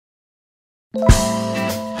Hi,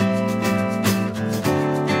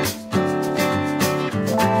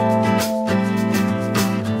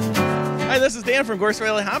 this is Dan from Gorse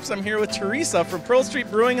Valley Hops. I'm here with Theresa from Pearl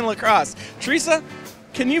Street Brewing in La Crosse. Theresa,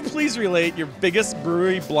 can you please relate your biggest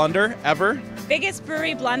brewery blunder ever? Biggest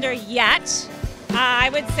brewery blunder yet? I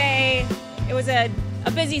would say it was a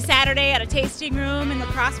busy Saturday at a tasting room in La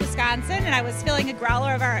Crosse, Wisconsin, and I was filling a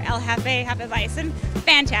growler of our El Jefe Hefeweizen.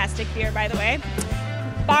 Fantastic beer, by the way.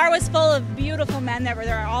 Bar was full of beautiful men that were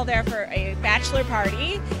all there for a bachelor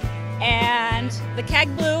party, and the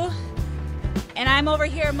keg blew, and I'm over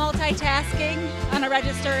here multitasking on a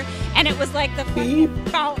register, and it was like the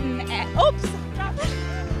fountain. Oops!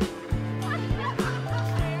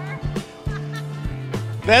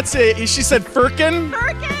 That's it. She said firkin?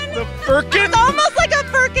 Firkin? The firkin? It's almost like a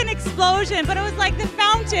firkin explosion, but it was like the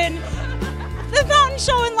fountain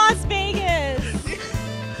show in Las Vegas.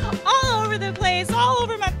 All over the place, all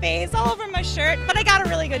over my face, all over my shirt, but I got a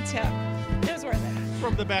really good tip. It was worth it.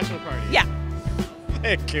 From the bachelor party? Yeah.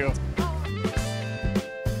 Thank you.